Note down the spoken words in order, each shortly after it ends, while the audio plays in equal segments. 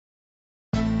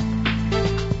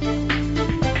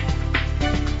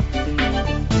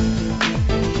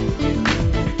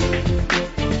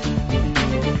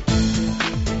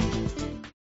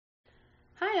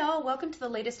welcome to the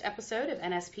latest episode of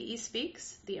NSPE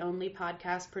Speaks, the only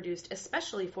podcast produced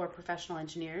especially for professional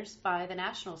engineers by the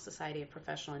National Society of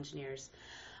Professional Engineers.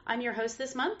 I'm your host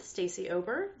this month, Stacey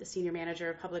Ober, the Senior Manager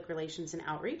of Public Relations and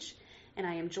Outreach, and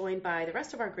I am joined by the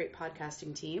rest of our great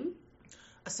podcasting team.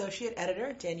 Associate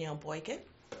Editor Danielle Boykin.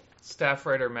 Staff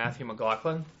Writer Matthew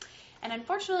McLaughlin. And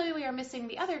unfortunately, we are missing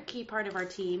the other key part of our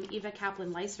team, Eva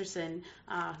Kaplan-Leiserson,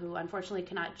 who unfortunately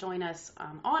cannot join us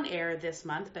on air this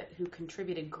month, but who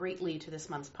contributed greatly to this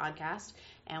month's podcast,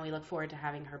 and we look forward to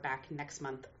having her back next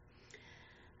month.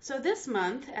 So this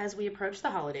month, as we approach the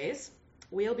holidays,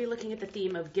 we'll be looking at the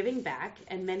theme of giving back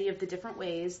and many of the different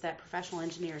ways that professional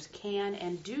engineers can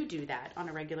and do that on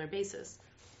a regular basis.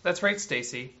 That's right,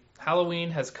 Stacey. Halloween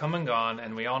has come and gone,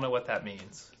 and we all know what that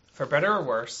means. For better or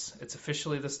worse, it's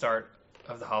officially the start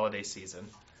of the holiday season.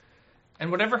 And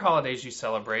whatever holidays you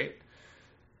celebrate,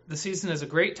 the season is a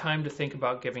great time to think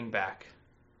about giving back.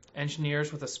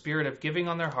 Engineers with a spirit of giving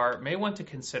on their heart may want to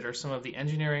consider some of the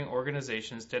engineering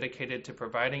organizations dedicated to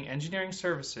providing engineering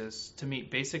services to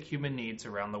meet basic human needs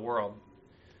around the world.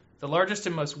 The largest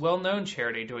and most well-known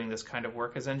charity doing this kind of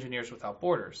work is Engineers Without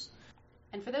Borders.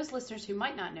 And for those listeners who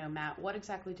might not know, Matt, what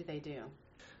exactly do they do?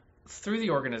 Through the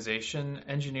organization,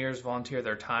 engineers volunteer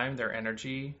their time, their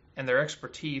energy, and their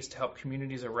expertise to help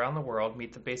communities around the world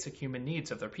meet the basic human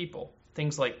needs of their people.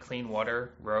 Things like clean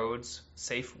water, roads,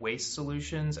 safe waste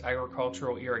solutions,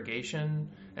 agricultural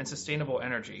irrigation, and sustainable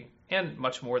energy, and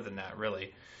much more than that,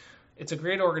 really. It's a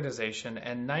great organization,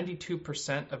 and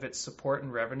 92% of its support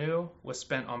and revenue was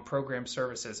spent on program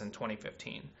services in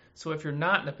 2015. So if you're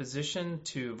not in a position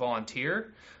to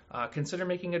volunteer, consider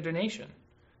making a donation.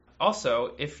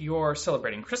 Also, if you're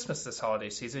celebrating Christmas this holiday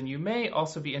season, you may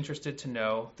also be interested to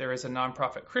know there is a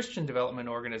nonprofit Christian development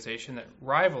organization that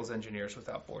rivals Engineers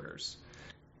Without Borders.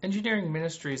 Engineering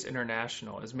Ministries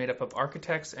International is made up of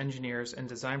architects, engineers, and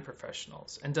design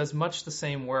professionals, and does much the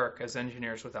same work as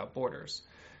Engineers Without Borders.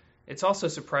 It's also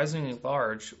surprisingly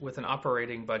large, with an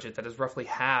operating budget that is roughly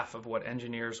half of what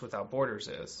Engineers Without Borders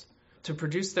is. To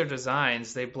produce their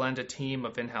designs, they blend a team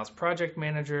of in-house project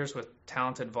managers with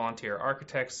talented volunteer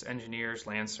architects, engineers,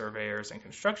 land surveyors, and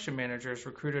construction managers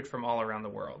recruited from all around the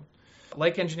world.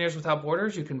 Like Engineers Without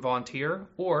Borders, you can volunteer,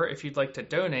 or if you'd like to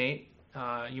donate,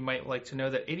 you might like to know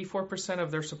that 84%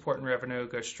 of their support and revenue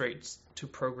goes straight to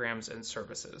programs and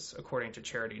services, according to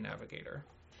Charity Navigator.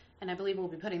 And I believe we'll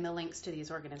be putting the links to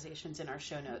these organizations in our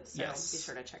show notes, so yes. Be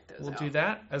sure to check those out. We'll do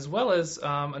that, as well as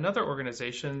another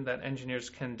organization that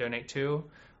engineers can donate to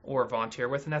or volunteer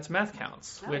with, and that's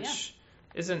MathCounts, which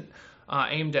isn't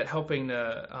aimed at helping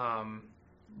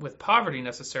with poverty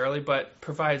necessarily, but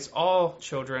provides all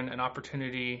children an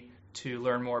opportunity to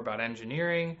learn more about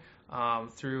engineering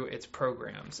through its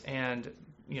programs. And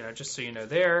just so you know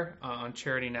there, on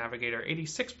Charity Navigator,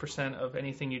 86% of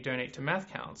anything you donate to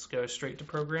MathCounts goes straight to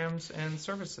programs and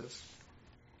services.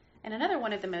 And another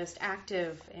one of the most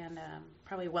active and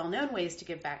probably well-known ways to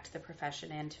give back to the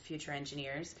profession and to future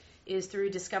engineers is through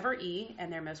Discover E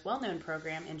and their most well-known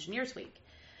program, Engineers Week.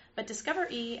 But Discover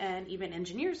E and even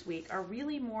Engineers Week are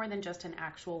really more than just an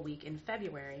actual week in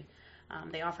February.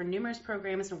 They offer numerous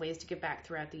programs and ways to give back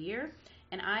throughout the year.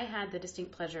 And I had the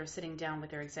distinct pleasure of sitting down with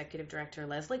their executive director,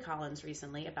 Leslie Collins,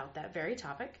 recently about that very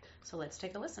topic. So let's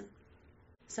take a listen.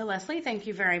 So Leslie, thank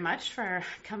you very much for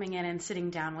coming in and sitting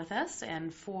down with us.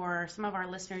 And for some of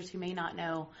our listeners who may not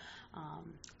know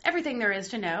everything there is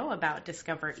to know about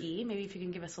Discover E, maybe if you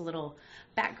can give us a little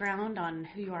background on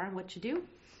who you are and what you do.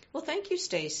 Well, thank you,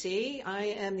 Stacey. I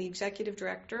am the executive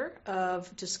director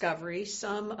of Discovery.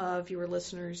 Some of your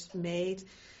listeners may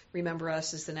remember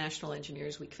us as the National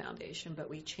Engineers Week Foundation, but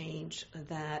we changed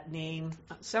that name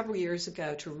several years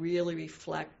ago to really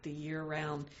reflect the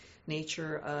year-round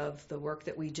nature of the work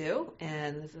that we do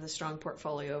and the strong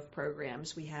portfolio of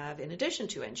programs we have in addition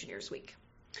to Engineers Week.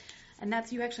 And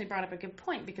you actually brought up a good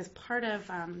point, because part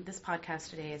of this podcast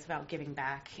today is about giving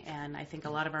back, and I think a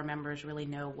lot of our members really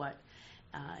know what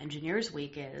Engineers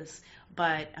Week is,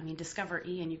 but Discover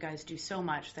E and you guys do so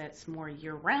much that's more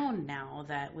year-round now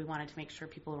that we wanted to make sure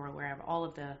people are aware of all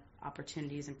of the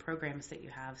opportunities and programs that you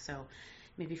have. So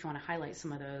maybe if you want to highlight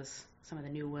some of the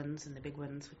new ones and the big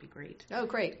ones would be great. Oh,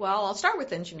 great. Well, I'll start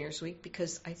with Engineers Week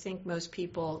because I think most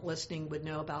people listening would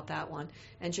know about that one.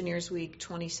 Engineers Week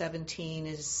 2017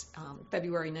 is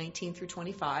February 19 through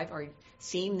 25. Our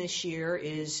theme this year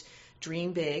is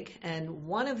Dream Big, and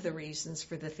one of the reasons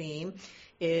for the theme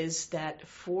is that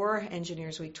for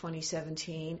Engineers Week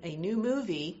 2017, a new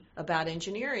movie about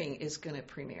engineering is going to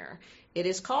premiere. It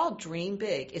is called Dream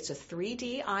Big. It's a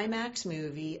 3D IMAX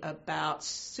movie about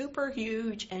super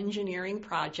huge engineering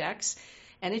projects,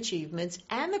 and achievements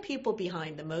and the people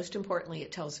behind them. Most importantly,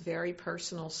 it tells very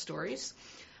personal stories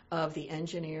of the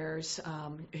engineers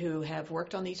who have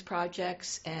worked on these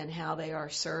projects and how they are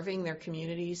serving their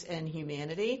communities and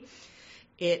humanity.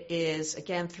 It is,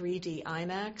 again, 3D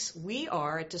IMAX. We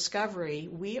are, at Discovery,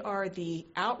 we are the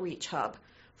outreach hub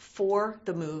for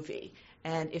the movie.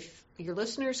 And if your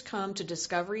listeners come to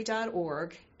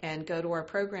discovery.org and go to our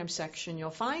program section,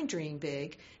 you'll find Dream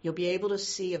Big. You'll be able to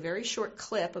see a very short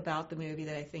clip about the movie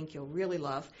that I think you'll really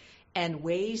love, and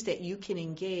ways that you can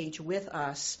engage with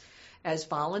us as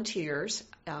volunteers.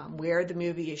 Where the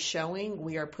movie is showing,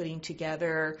 we are putting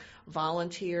together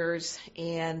volunteers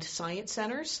and science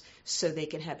centers so they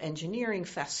can have engineering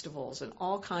festivals and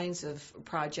all kinds of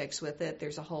projects with it.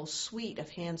 There's a whole suite of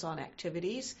hands-on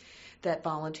activities that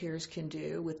volunteers can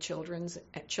do with children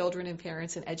and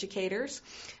parents and educators.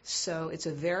 So it's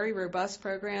a very robust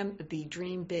program. The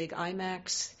Dream Big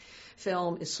IMAX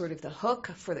film is sort of the hook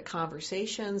for the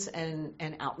conversations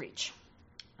and outreach.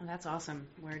 Oh, that's awesome.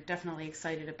 We're definitely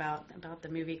excited about the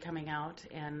movie coming out,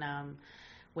 and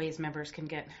ways members can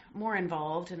get more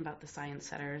involved, and about the science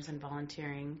centers and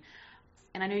volunteering.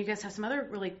 And I know you guys have some other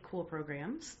really cool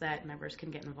programs that members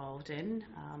can get involved in,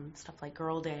 stuff like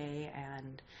Girl Day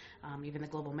and even the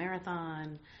Global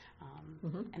Marathon.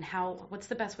 And what's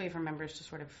the best way for members to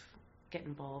sort of get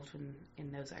involved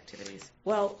in those activities?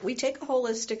 Well, we take a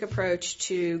holistic approach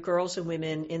to girls and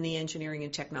women in the engineering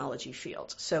and technology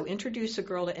field. So Introduce a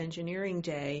Girl to Engineering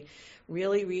Day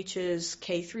really reaches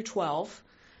K through 12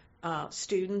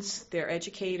 students, their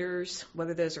educators,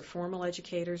 whether those are formal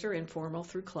educators or informal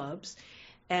through clubs.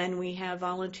 And we have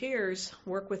volunteers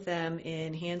work with them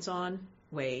in hands-on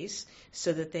ways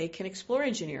so that they can explore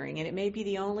engineering. And it may be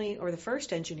the only or the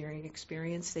first engineering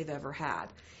experience they've ever had.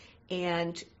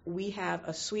 And we have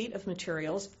a suite of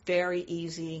materials, very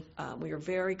easy. We are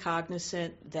very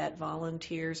cognizant that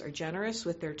volunteers are generous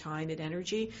with their time and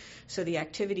energy. So the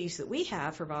activities that we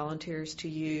have for volunteers to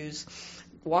use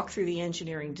walk through the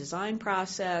engineering design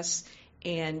process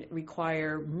and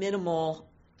require minimal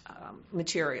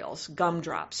materials,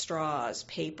 gumdrops, straws,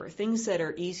 paper, things that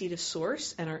are easy to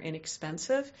source and are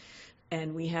inexpensive.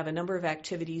 And we have a number of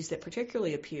activities that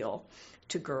particularly appeal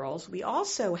to girls. We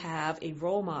also have a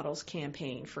role models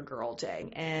campaign for Girl Day.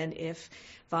 And if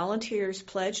volunteers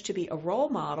pledge to be a role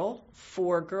model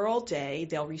for Girl Day,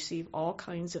 they'll receive all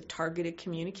kinds of targeted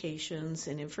communications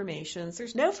and information.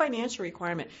 There's no financial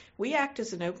requirement. We act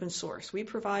as an open source. We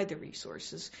provide the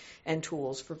resources and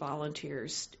tools for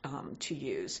volunteers to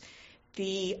use.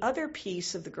 The other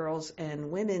piece of the girls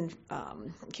and women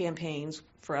campaigns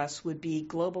for us would be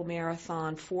Global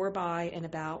Marathon for, by, and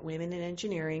about women in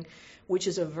engineering, which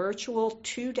is a virtual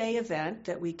 2-day event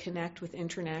that we connect with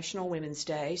International Women's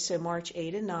Day. So March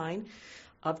 8 and 9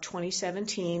 of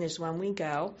 2017 is when we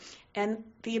go. And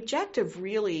the objective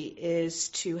really is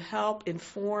to help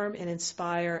inform and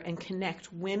inspire and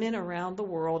connect women around the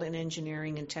world in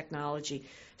engineering and technology,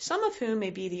 some of whom may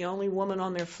be the only woman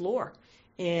on their floor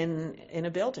in a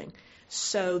building.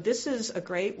 So this is a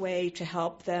great way to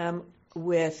help them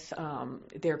with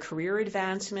their career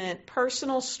advancement,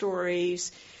 personal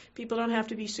stories. People don't have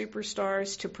to be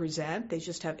superstars to present. They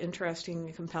just have interesting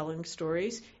and compelling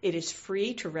stories. It is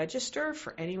free to register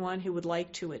for anyone who would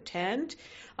like to attend.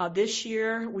 This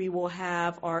year, we will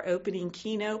have our opening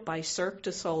keynote by Cirque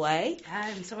du Soleil.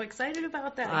 I'm so excited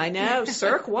about that. I know.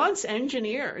 Cirque wants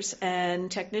engineers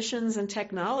and technicians and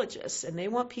technologists, and they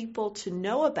want people to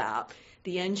know about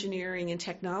the engineering and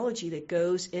technology that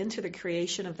goes into the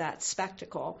creation of that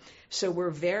spectacle. So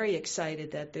we're very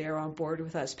excited that they're on board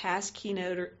with us. Past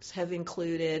keynoters have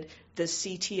included the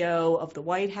CTO of the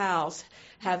White House,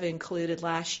 have included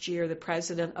last year the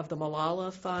president of the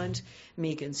Malala Fund,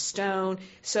 Megan Stone.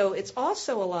 So it's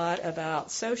also a lot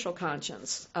about social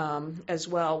conscience as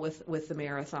well with the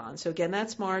marathon. So again,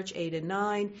 that's March 8 and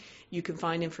 9. You can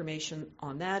find information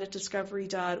on that at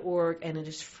discovery.org, and it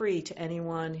is free to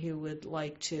anyone who would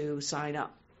like to sign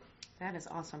up. That is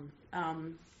awesome.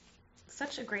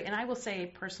 Such a great, and I will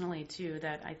say personally too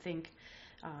that I think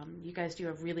you guys do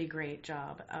a really great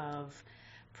job of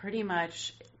pretty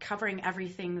much covering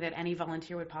everything that any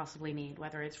volunteer would possibly need,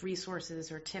 whether it's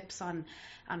resources or tips on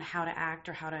how to act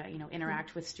or how to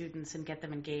interact with students and get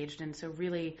them engaged. And so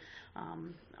really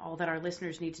all that our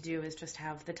listeners need to do is just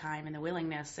have the time and the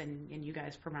willingness, and you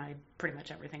guys provide pretty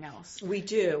much everything else. We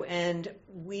do, and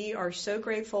we are so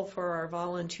grateful for our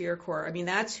volunteer corps. I mean,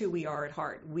 that's who we are at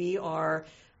heart. We are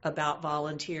about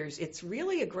volunteers. It's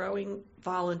really a growing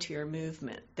volunteer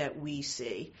movement that we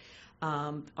see.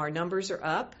 Our numbers are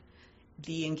up.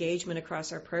 The engagement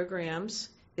across our programs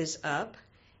is up.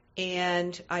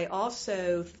 And I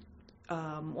also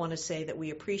want to say that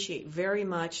we appreciate very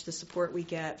much the support we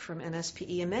get from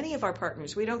NSPE and many of our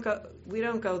partners. We don't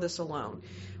go this alone.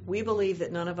 We believe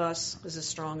that none of us is as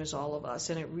strong as all of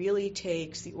us, and it really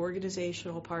takes the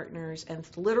organizational partners and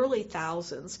literally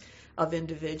thousands of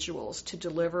individuals to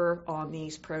deliver on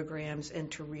these programs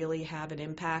and to really have an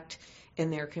impact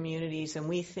in their communities. And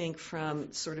we think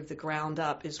from sort of the ground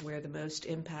up is where the most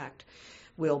impact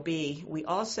will be. We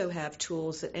also have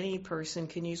tools that any person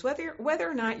can use, whether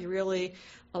or not you're really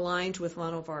aligned with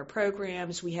one of our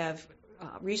programs. We have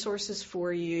resources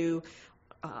for you,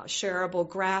 shareable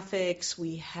graphics.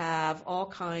 We have all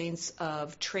kinds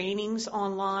of trainings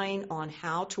online on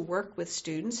how to work with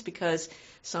students, because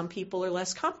some people are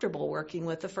less comfortable working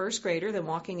with a first grader than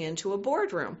walking into a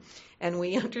boardroom. And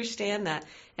we understand that.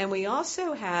 And we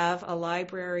also have a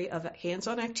library of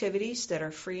hands-on activities that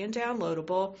are free and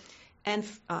downloadable, and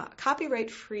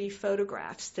copyright-free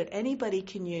photographs that anybody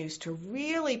can use to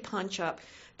really punch up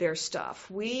their stuff.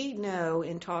 We know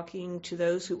in talking to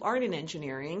those who aren't in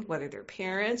engineering, whether they're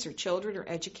parents or children or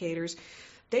educators,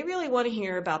 they really want to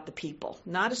hear about the people,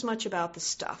 not as much about the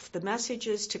stuff. The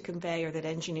messages to convey are that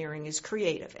engineering is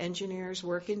creative. Engineers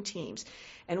work in teams.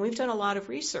 And we've done a lot of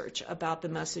research about the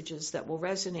messages that will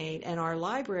resonate, and our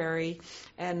library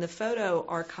and the photo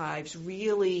archives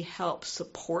really help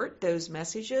support those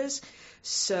messages.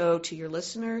 So to your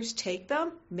listeners, take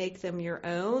them, make them your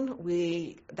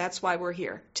own. That's why we're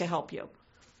here, to help you.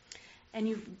 And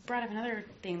you brought up another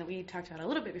thing that we talked about a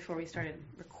little bit before we started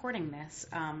recording this,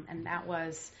 and that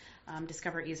was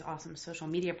Discover E's awesome social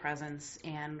media presence.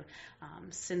 And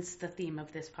since the theme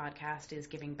of this podcast is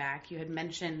giving back, you had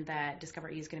mentioned that Discover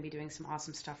E is going to be doing some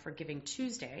awesome stuff for Giving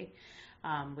Tuesday,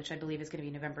 which I believe is going to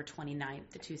be November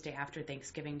 29th, the Tuesday after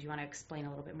Thanksgiving. Do you want to explain a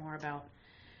little bit more about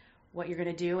what you're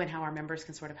going to do and how our members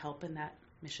can sort of help in that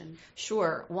mission?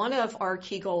 Sure. One of our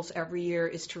key goals every year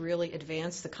is to really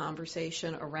advance the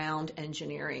conversation around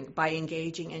engineering by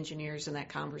engaging engineers in that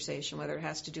conversation, whether it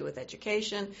has to do with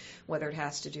education, whether it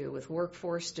has to do with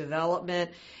workforce development.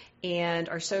 And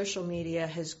our social media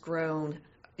has grown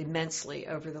immensely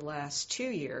over the last 2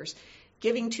 years.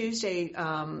 Giving Tuesday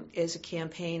is a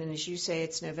campaign, and as you say,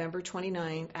 it's November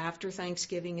 29th, after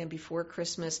Thanksgiving and before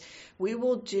Christmas. We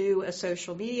will do a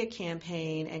social media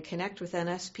campaign and connect with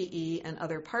NSPE and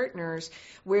other partners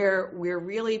where we're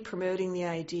really promoting the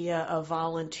idea of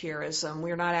volunteerism.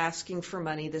 We're not asking for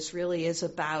money. This really is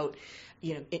about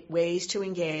ways to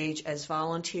engage as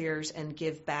volunteers and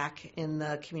give back in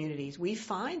the communities. We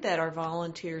find that our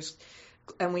volunteers,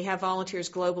 and we have volunteers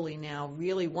globally now,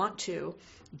 really want to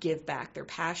give back. They're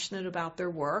passionate about their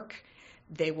work.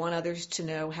 They want others to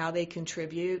know how they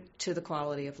contribute to the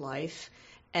quality of life.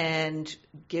 And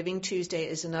Giving Tuesday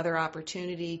is another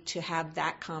opportunity to have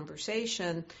that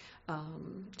conversation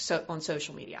on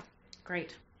social media.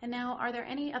 Great. And now, are there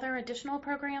any other additional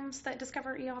programs that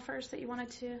Discover E offers that you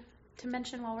wanted to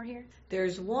mention while we're here?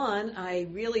 There's one I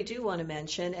really do want to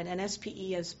mention, and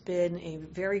NSPE has been a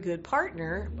very good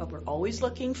partner, but we're always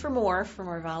looking for more from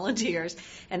our volunteers,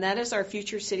 and that is our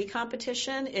Future City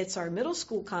competition. It's our middle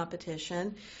school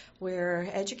competition where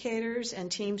educators and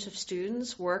teams of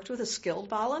students worked with a skilled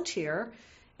volunteer,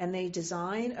 and they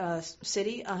design a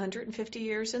city 150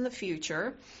 years in the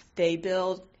future. They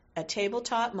build a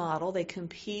tabletop model. They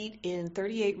compete in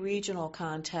 38 regional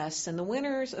contests, and the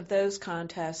winners of those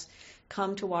contests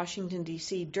come to Washington,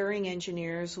 D.C. during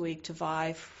Engineers Week to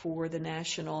vie for the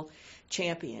national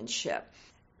championship.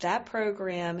 That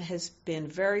program has been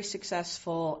very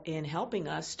successful in helping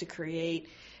us to create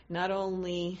not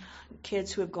only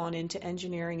kids who have gone into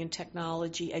engineering and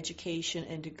technology,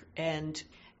 education,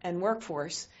 and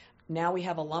workforce. Now we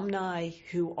have alumni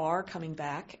who are coming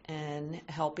back and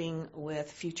helping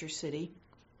with Future City,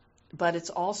 but it's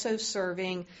also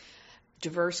serving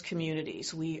diverse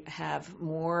communities. We have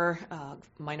more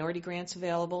minority grants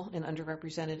available in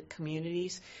underrepresented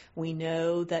communities. We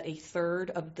know that a third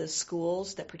of the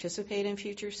schools that participate in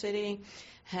Future City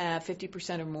have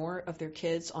 50% or more of their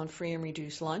kids on free and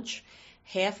reduced lunch.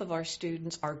 Half of our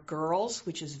students are girls,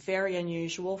 which is very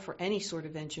unusual for any sort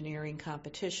of engineering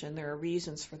competition. There are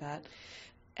reasons for that.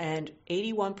 And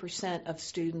 81% of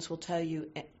students will tell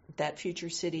you that Future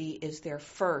City is their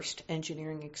first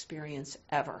engineering experience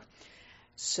ever.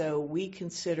 So we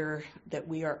consider that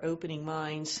we are opening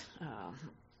minds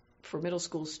for middle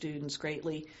school students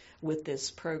greatly with this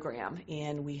program.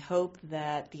 And we hope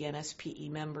that the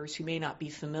NSPE members who may not be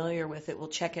familiar with it will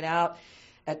check it out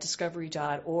at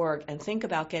discovery.org and think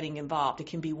about getting involved. It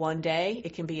can be one day,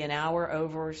 it can be an hour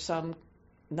over some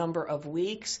number of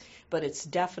weeks, but it's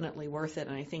definitely worth it.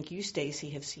 And I think you,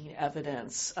 Stacy, have seen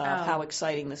evidence of how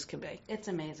exciting this can be. It's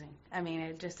amazing. I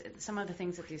mean, some of the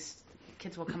things that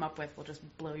kids will come up with will just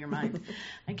blow your mind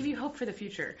and give you hope for the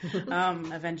future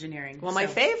of engineering. Well, my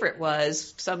favorite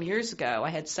was some years ago. I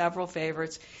had several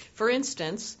favorites. For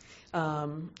instance,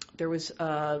 there was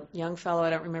a young fellow, I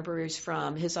don't remember where he's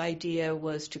from. His idea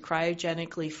was to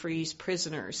cryogenically freeze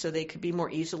prisoners so they could be more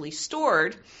easily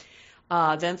stored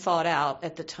than thawed out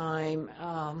at the time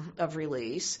of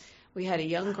release. We had a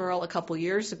young girl a couple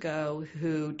years ago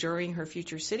who, during her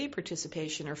Future City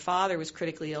participation, her father was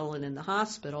critically ill and in the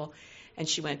hospital, and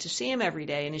she went to see him every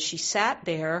day. And as she sat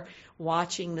there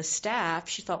watching the staff,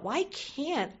 she thought, why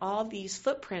can't all these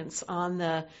footprints on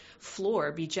the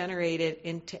floor be generated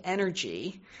into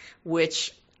energy?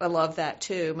 Which I love that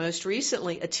too. Most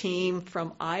recently, a team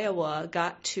from Iowa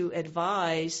got to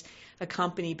advise a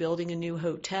company building a new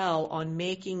hotel on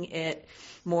making it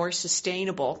more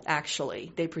sustainable,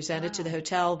 actually. They presented to the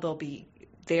hotel. They'll be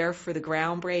there for the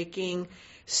groundbreaking.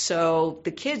 So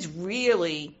the kids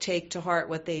really take to heart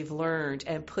what they've learned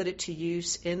and put it to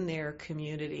use in their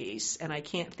communities. And I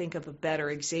can't think of a better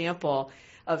example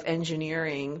of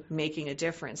engineering making a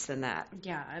difference than that.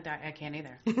 Yeah, I can't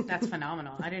either. That's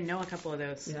phenomenal. I didn't know a couple of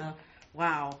those. Yeah.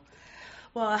 Wow.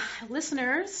 Well,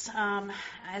 listeners,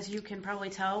 as you can probably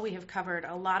tell, we have covered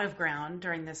a lot of ground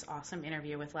during this awesome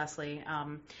interview with Leslie.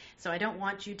 So I don't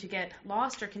want you to get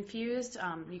lost or confused.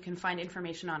 You can find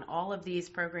information on all of these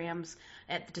programs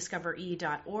at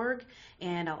discovere.org,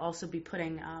 and I'll also be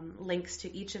putting links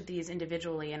to each of these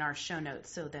individually in our show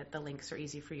notes so that the links are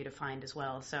easy for you to find as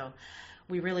well. So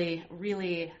we really,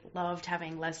 really loved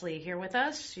having Leslie here with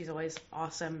us. She's always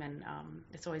awesome, and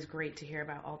it's always great to hear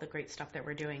about all the great stuff that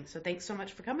we're doing. So thanks so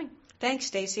much for coming. Thanks,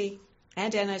 Stacy,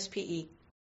 and NSPE.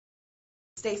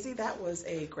 Stacy, that was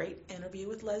a great interview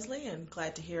with Leslie, and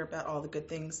glad to hear about all the good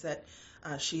things that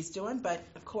she's doing. But,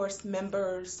 of course,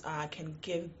 members can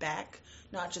give back,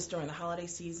 not just during the holiday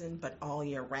season, but all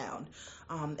year round.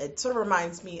 It sort of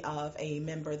reminds me of a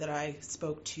member that I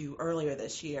spoke to earlier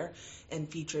this year and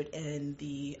featured in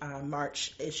the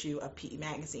March issue of PE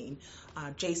Magazine.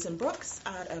 Jason Brooks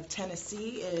out of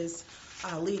Tennessee is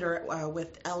a leader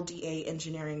with LDA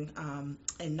Engineering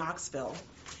in Knoxville.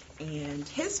 And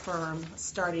his firm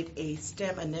started a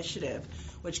STEM initiative,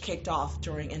 which kicked off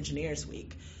during Engineers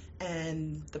Week.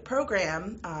 And the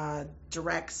program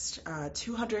directs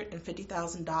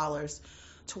 $250,000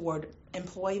 toward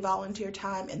employee volunteer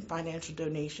time and financial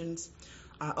donations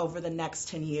over the next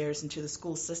 10 years into the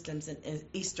school systems in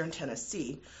eastern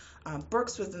Tennessee.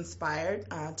 Brooks was inspired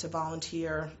to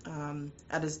volunteer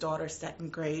at his daughter's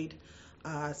second grade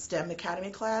STEM Academy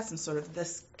class, and sort of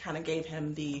this kind of gave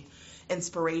him the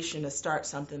inspiration to start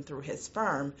something through his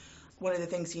firm. One of the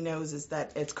things he knows is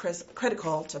that it's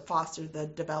critical to foster the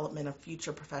development of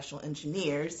future professional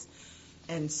engineers.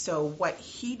 And so what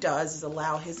he does is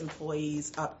allow his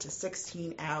employees up to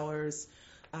 16 hours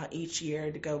each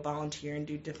year to go volunteer and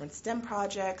do different STEM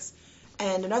projects.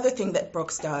 And another thing that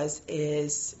Brooks does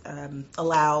is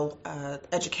allow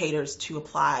educators to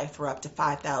apply for up to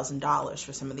 $5,000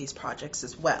 for some of these projects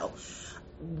as well.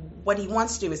 What he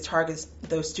wants to do is target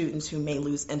those students who may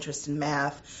lose interest in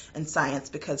math and science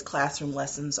because classroom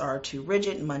lessons are too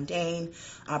rigid and mundane,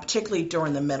 particularly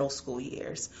during the middle school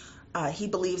years. He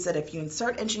believes that if you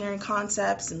insert engineering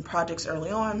concepts and projects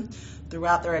early on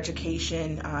throughout their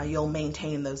education, you'll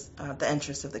maintain the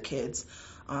interest of the kids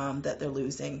that they're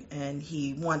losing. And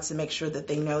he wants to make sure that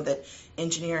they know that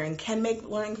engineering can make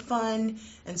learning fun,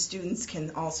 and students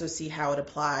can also see how it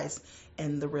applies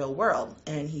in the real world.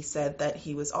 And he said that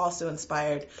he was also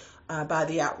inspired by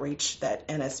the outreach that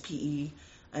NSPE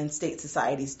and state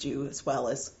societies do, as well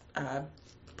as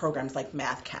programs like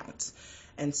Math Counts.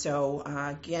 And so,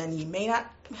 again, you may not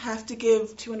have to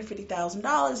give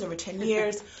 $250,000 over 10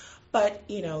 years, but,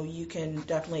 you can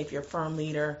definitely, if you're a firm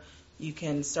leader, you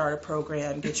can start a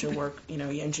program, get your work, your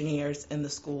engineers in the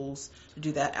schools to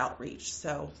do that outreach.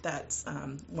 So that's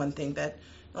one thing that,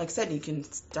 like I said, you can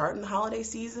start in the holiday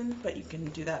season, but you can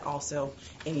do that also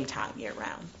anytime year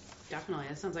round. Definitely.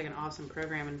 That sounds like an awesome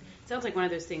program, and it sounds like one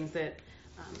of those things that,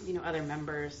 other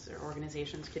members or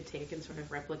organizations could take and sort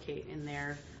of replicate in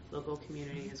their local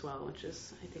community as well, which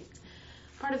is, I think,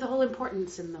 part of the whole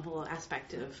importance and the whole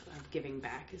aspect of giving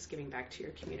back is giving back to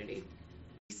your community.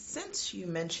 Since you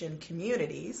mentioned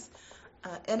communities,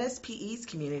 NSPE's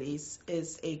Communities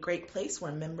is a great place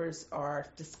where members are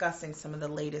discussing some of the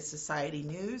latest society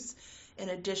news, in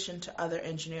addition to other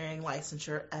engineering,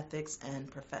 licensure, ethics, and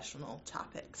professional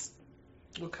topics.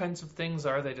 What kinds of things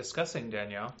are they discussing,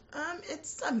 Danielle?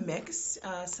 It's a mix.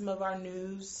 Some of our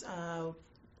news,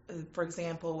 for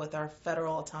example, with our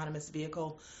federal autonomous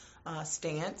vehicle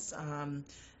stance,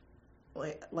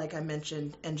 like I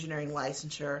mentioned, engineering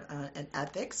licensure and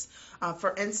ethics.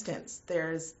 For instance,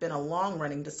 there's been a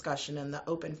long-running discussion in the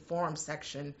open forum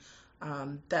section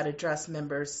that addressed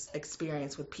members'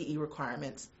 experience with PE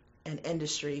requirements in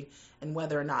industry and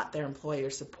whether or not their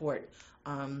employers support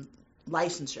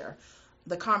licensure.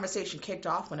 The conversation kicked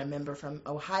off when a member from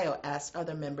Ohio asked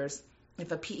other members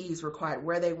if a PE is required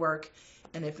where they work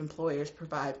and if employers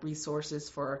provide resources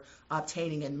for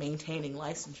obtaining and maintaining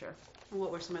licensure.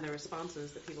 What were some of the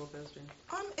responses that people posted?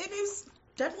 It was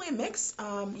definitely a mix.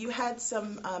 You had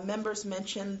some members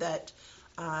mention that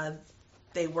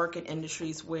they work in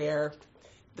industries where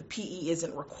the PE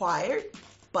isn't required,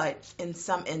 but in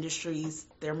some industries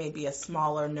there may be a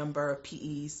smaller number of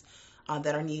PEs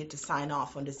that are needed to sign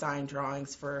off on design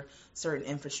drawings for certain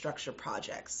infrastructure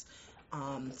projects.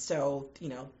 So,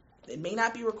 it may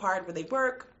not be required where they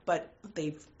work, but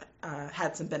they've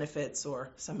had some benefits, or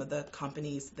some of the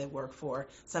companies they work for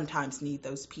sometimes need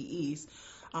those PEs.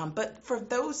 But for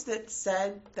those that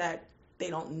said that they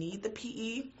don't need the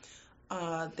PE,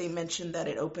 they mentioned that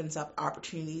it opens up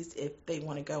opportunities if they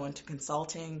want to go into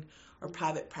consulting or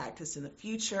private practice in the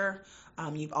future.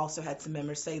 You've also had some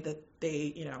members say that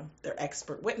they're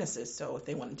expert witnesses, so if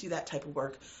they want to do that type of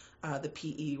work, the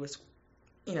PE was,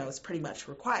 is pretty much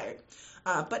required.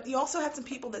 But you also had some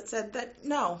people that said that,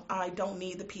 no, I don't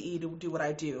need the PE to do what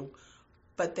I do,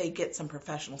 but they get some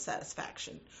professional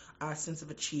satisfaction, a sense of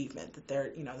achievement, that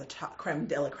they're, the top creme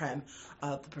de la creme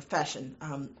of the profession.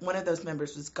 One of those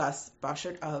members was Gus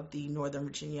Bushert of the Northern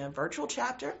Virginia virtual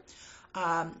chapter.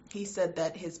 He said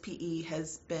that his PE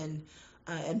has been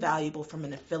invaluable from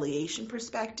an affiliation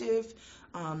perspective,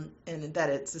 and that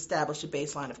it's established a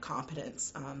baseline of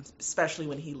competence, especially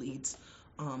when he leads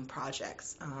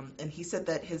projects. And he said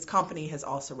that his company has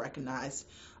also recognized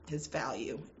his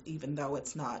value, even though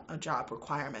it's not a job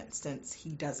requirement, since he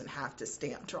doesn't have to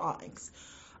stamp drawings.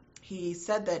 He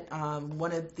said that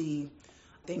one of the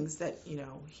things that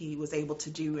he was able to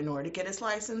do in order to get his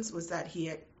license was that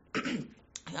he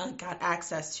got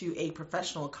access to a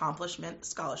professional accomplishment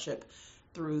scholarship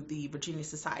through the Virginia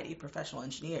Society of Professional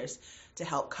Engineers to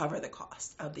help cover the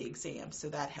cost of the exam. So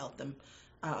that helped them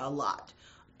a lot.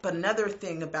 But another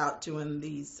thing about doing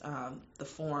these, the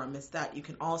forum, is that you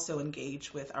can also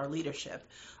engage with our leadership.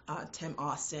 Tim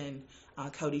Austin,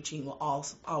 Cody Jean will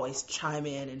always chime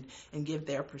in and give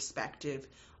their perspective,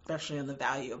 especially on the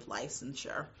value of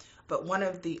licensure. But one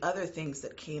of the other things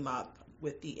that came up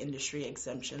with the industry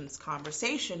exemptions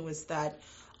conversation was that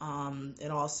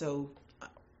it also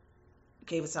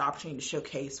gave us an opportunity to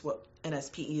showcase what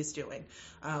NSPE is doing.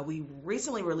 We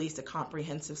recently released a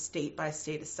comprehensive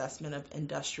state-by-state assessment of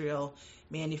industrial,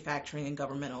 manufacturing, and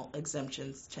governmental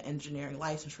exemptions to engineering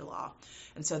licensure law.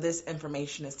 And so this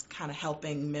information is kind of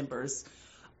helping members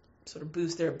sort of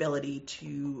boost their ability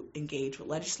to engage with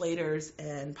legislators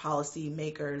and policy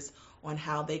makers on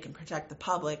how they can protect the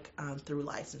public through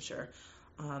licensure.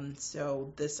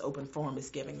 So this open forum is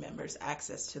giving members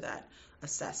access to that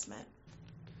assessment.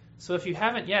 So if you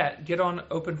haven't yet, get on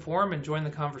Open Forum and join the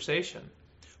conversation.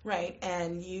 Right,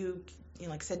 and you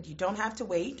like I said, you don't have to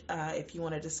wait. If you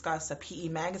want to discuss a PE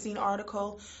Magazine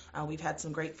article, we've had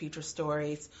some great feature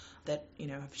stories that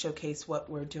have showcased what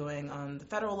we're doing on the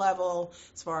federal level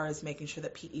as far as making sure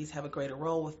that PEs have a greater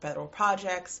role with federal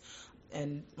projects.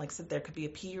 And like I said, there could be a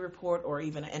PE report or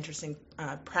even an interesting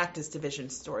practice division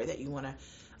story that you want to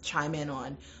chime in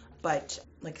on. But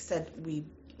like I said,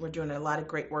 we're doing a lot of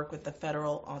great work with the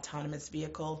federal autonomous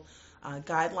vehicle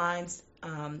guidelines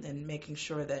and making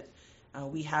sure that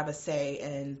we have a say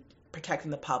in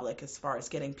protecting the public as far as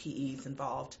getting PEs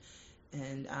involved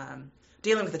and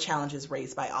dealing with the challenges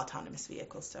raised by autonomous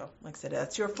vehicles. So like I said,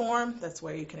 that's your forum. That's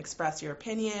where you can express your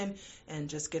opinion and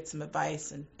just get some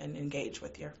advice and engage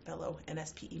with your fellow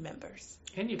NSPE members.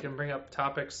 And you can bring up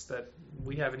topics that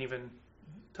we haven't even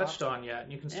touched on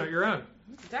yet. You can start your own.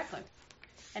 Exactly.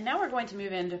 And now we're going to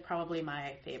move into probably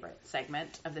my favorite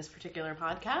segment of this particular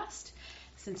podcast.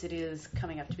 Since it is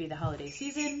coming up to be the holiday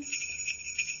season,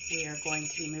 we are going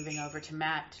to be moving over to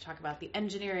Matt to talk about the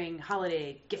engineering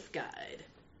holiday gift guide.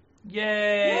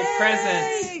 Yay!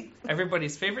 Presents!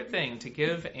 Everybody's favorite thing to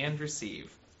give and receive.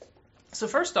 So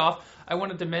first off, I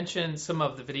wanted to mention some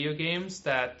of the video games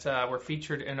that were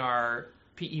featured in our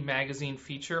PE Magazine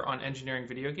feature on engineering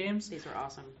video games. These were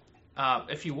awesome.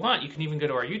 If you want, you can even go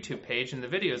to our YouTube page, and the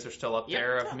videos are still up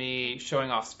there of me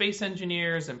showing off Space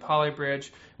Engineers and Polybridge,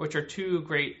 which are two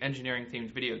great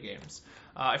engineering-themed video games.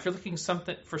 If you're looking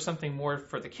for something more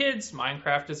for the kids,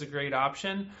 Minecraft is a great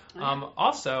option.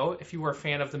 Also, if you were a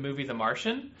fan of the movie The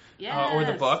Martian or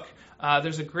the book,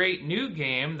 there's a great new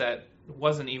game that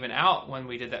wasn't even out when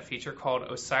we did that feature, called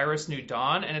Osiris New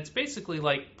Dawn, and it's basically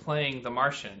like playing The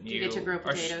Martian. You get to grow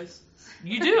potatoes.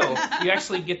 You do. You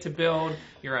actually get to build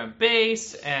your own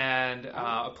base and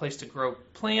a place to grow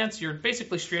plants. You're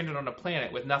basically stranded on a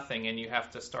planet with nothing, and you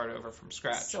have to start over from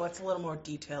scratch. So it's a little more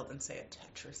detailed than, say, a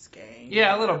Tetris game.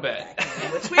 Yeah, a little bit.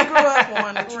 Which we grew up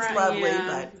on, which is lovely.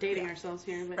 Yeah, But dating ourselves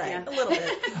here, but right, yeah. a little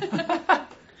bit.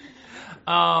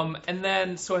 And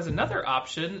then, so as another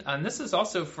option, and this is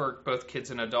also for both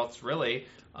kids and adults, really,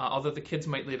 although the kids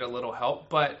might need a little help,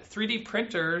 but 3D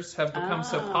printers have become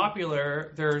so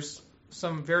popular. There's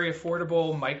some very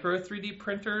affordable micro 3D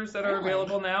printers that are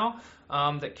available now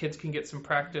that kids can get some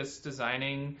practice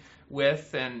designing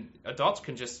with, and adults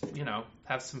can just,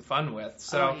 have some fun with.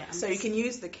 So, So you can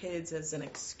use the kids as an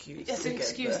excuse. It's an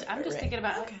excuse. I'm just thinking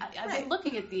about. Okay. I've been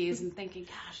looking at these and thinking,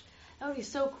 gosh, that would be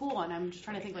so cool. And I'm just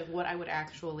trying to think like what I would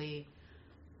actually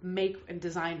make and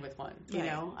design with one. You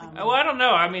know. well, I don't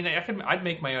know. I mean, I'd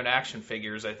make my own action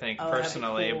figures, I think,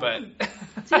 personally, that'd be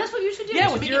but See, that's what you should do. yeah, You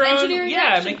should with make your an own, engineering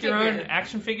action make your figure. own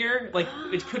action figure. Like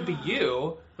it could be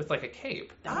you with like a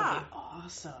cape. That would be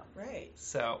awesome. Right.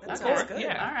 So That Okay. sounds good.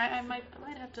 yeah. All right, I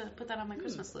might have to put that on my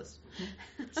Christmas list.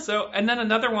 So, and then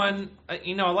another one,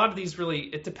 a lot of these really,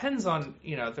 it depends on,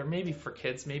 they're maybe for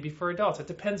kids, maybe for adults. It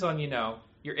depends on,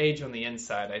 your age on the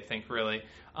inside, I think, really.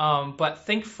 But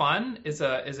Think Fun is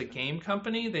a game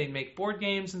company. They make board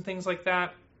games and things like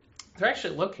that. They're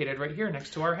actually located right here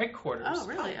next to our headquarters. Oh,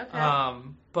 really? Okay.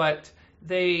 But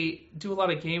they do a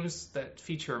lot of games that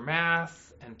feature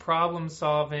math and problem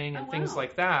solving and things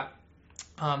like that.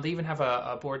 They even have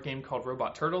a board game called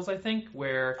Robot Turtles, I think,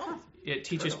 where it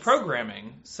teaches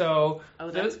programming. So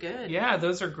that's good. Yeah,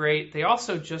 those are great. They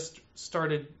also just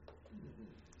started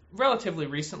relatively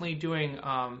recently doing,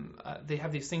 they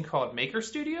have these things called Maker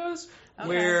Studios,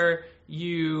 where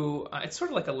it's sort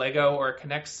of like a Lego or a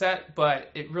Connect set, but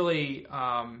it really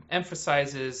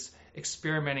emphasizes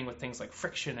experimenting with things like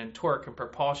friction and torque and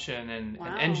propulsion and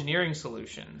engineering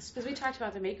solutions. Because we talked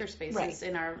about the maker spaces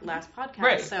in our last podcast,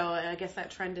 Right. so I guess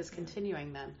that trend is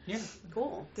continuing then. Yeah.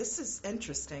 Cool. This is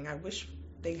interesting. I wish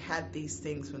they had these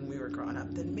things when we were growing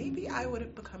up. Then maybe I would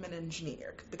have become an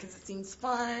engineer because it seems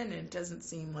fun and it doesn't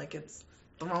seem like it's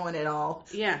throwing it all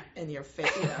in your face.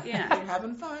 Yeah. You're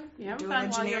having fun. You're having doing fun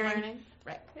while you're engineering. learning.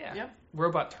 Right. Yeah. Yep.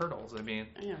 Robot Turtles, I mean.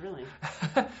 Yeah, really.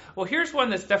 Well, here's one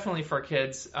that's definitely for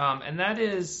kids, and that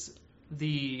is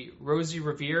the Rosie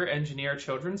Revere Engineer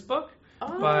children's book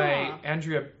by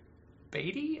Andrea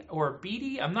Beatty.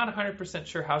 I'm not 100%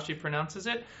 sure how she pronounces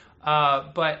it,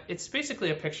 but it's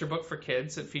basically a picture book for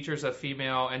kids. It features a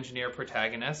female engineer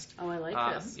protagonist. Oh, I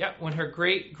like this. Yeah, when her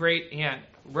great-great-aunt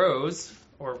Rose,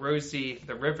 or Rosie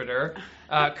the Riveter,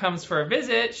 comes for a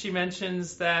visit, she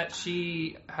mentions that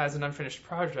she has an unfinished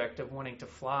project of wanting to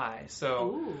fly.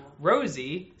 So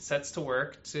Rosie sets to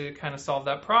work to kind of solve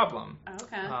that problem.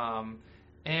 Okay.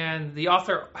 And the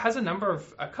author has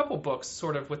a couple books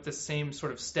sort of with the same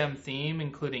sort of STEM theme,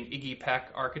 including Iggy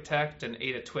Peck, architect, and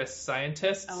Ada Twist,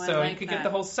 scientist. Oh, I so like you could that. get the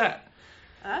whole set.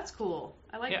 That's cool.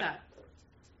 I like that.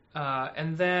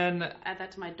 And then Add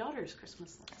that to my daughter's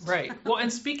Christmas list. Right. Well,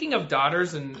 and speaking of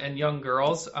daughters and young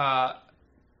girls, I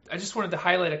just wanted to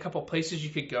highlight a couple places you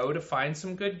could go to find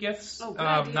some good gifts. Oh, good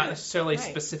idea. Not necessarily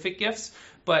specific gifts,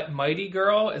 but Mighty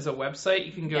Girl is a website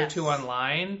you can go to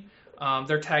online.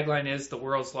 Their tagline is the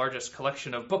world's largest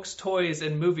collection of books, toys,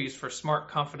 and movies for smart,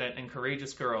 confident, and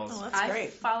courageous girls. Oh, that's great. I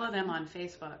follow them on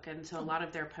Facebook, and so a lot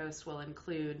of their posts will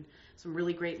include some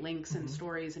really great links and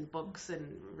stories and books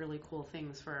and really cool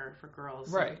things for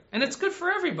girls. Right. And it's good for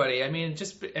everybody. I mean,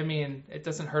 it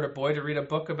doesn't hurt a boy to read a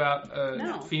book about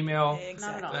a female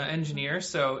engineer,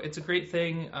 so it's a great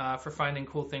thing for finding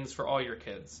cool things for all your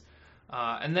kids.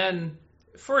 And then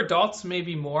for adults,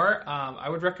 maybe more, I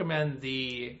would recommend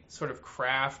the sort of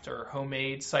craft or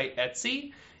homemade site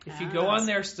Etsy. If you go on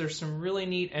there, there's some really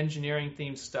neat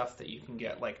engineering-themed stuff that you can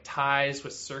get, like ties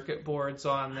with circuit boards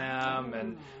on them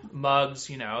and mugs,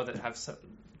 that have some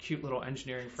cute little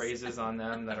engineering phrases on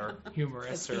them that are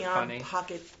humorous or funny.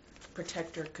 Pocket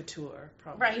protector couture,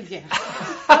 probably. Right, yeah.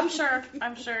 I'm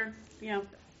sure, yeah.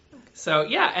 So,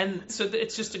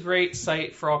 it's just a great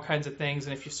site for all kinds of things.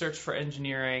 And if you search for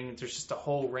engineering, there's just a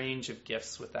whole range of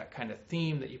gifts with that kind of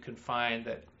theme that you can find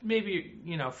that maybe,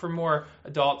 for more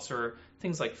adults or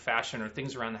things like fashion or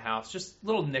things around the house, just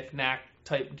little knick-knack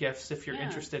type gifts if you're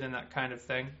interested in that kind of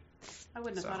thing. I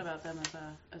wouldn't have thought about them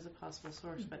as a possible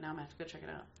source, but now I'm going to have to go check it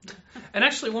out. And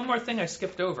actually, one more thing I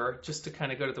skipped over, just to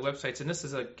kind of go to the websites, and this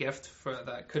is a gift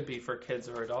that could be for kids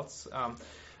or adults,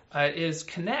 is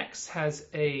K'NEX has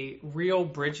a Real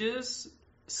Bridges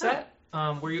set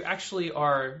where you actually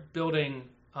are building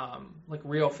like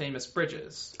real famous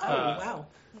bridges. Oh, wow.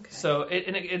 Okay. So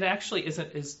it actually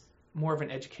is more of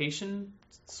an education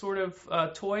sort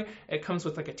of toy. It comes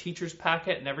with like a teacher's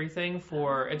packet and everything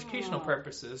for educational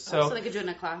purposes. So they could do it in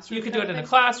a classroom? You could do it in a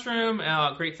classroom.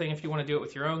 Great thing if you want to do it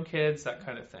with your own kids, that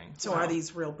kind of thing. So are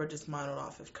these real bridges modeled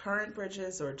off of current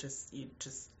bridges, or just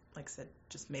like I said,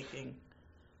 just making...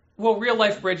 Well, real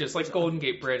life bridges, like Golden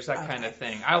Gate Bridge, that kind of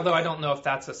Okay. thing. Although I don't know if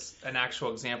that's an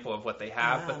actual example of what they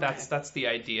have, but that's the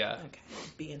idea. Okay.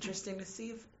 It'd be interesting to see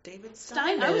if David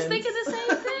Stein, I was thinking the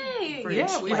same thing. Bridge.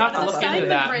 Yeah, we Like have to the look Steinman into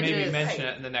that. bridges. Maybe mention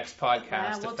it in the next podcast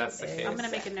Yeah, we'll if that's do the it. case. I'm going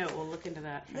to make a note. We'll look into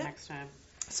that for next time.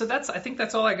 So I think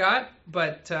that's all I got,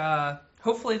 but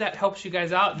hopefully that helps you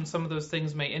guys out and some of those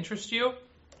things may interest you.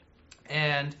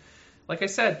 And like I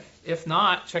said, if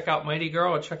not, check out Mighty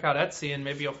Girl or check out Etsy and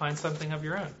maybe you'll find something of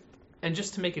your own. And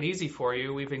just to make it easy for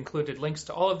you, we've included links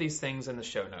to all of these things in the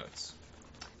show notes.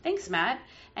 Thanks, Matt.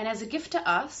 And as a gift to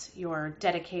us, your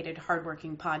dedicated,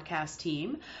 hardworking podcast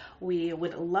team, we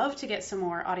would love to get some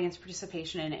more audience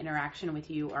participation and interaction with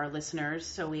you, our listeners.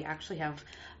 So we actually have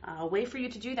a way for you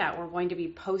to do that. We're going to be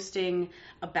posting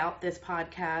about this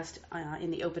podcast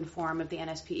in the open forum of the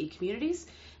NSPE communities.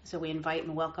 So we invite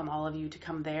and welcome all of you to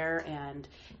come there and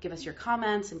give us your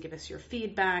comments and give us your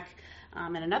feedback.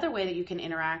 And another way that you can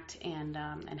interact and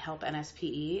help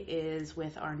NSPE is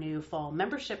with our new fall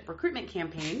membership recruitment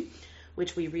campaign,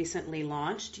 which we recently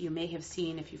launched. You may have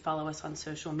seen if you follow us on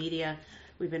social media,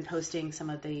 we've been posting some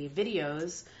of the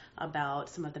videos about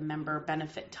some of the member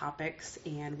benefit topics,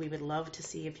 and we would love to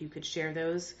see if you could share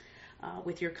those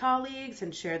with your colleagues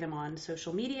and share them on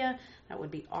social media. That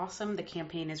would be awesome. The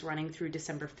campaign is running through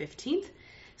December 15th,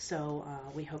 so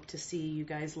we hope to see you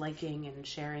guys liking and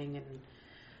sharing and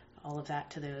all of that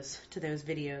to those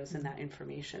videos and that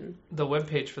information. The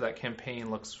webpage for that campaign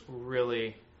looks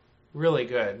really, really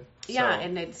good. Yeah,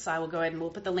 and I will go ahead and we'll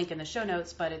put the link in the show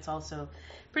notes, but it's also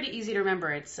pretty easy to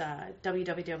remember. It's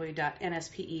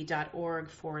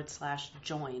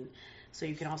www.nspe.org/join. So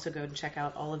you can also go and check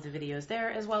out all of the videos there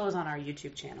as well as on our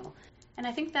YouTube channel. And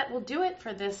I think that will do it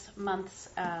for this month's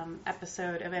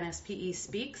episode of NSPE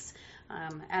Speaks.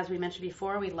 As we mentioned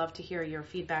before, we'd love to hear your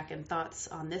feedback and thoughts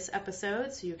on this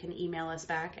episode, so you can email us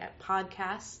back at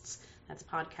podcasts, that's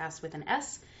podcast with an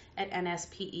S, at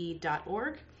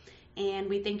nspe.org. And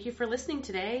we thank you for listening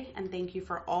today, and thank you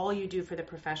for all you do for the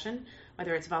profession,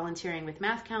 whether it's volunteering with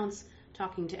Math Counts,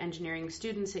 talking to engineering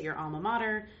students at your alma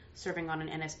mater, serving on an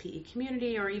NSPE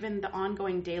community, or even the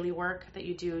ongoing daily work that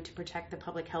you do to protect the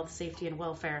public health, safety, and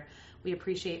welfare. We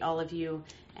appreciate all of you,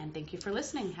 and thank you for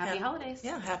listening. Happy holidays.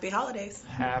 Yeah, happy holidays.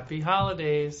 Happy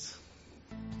holidays.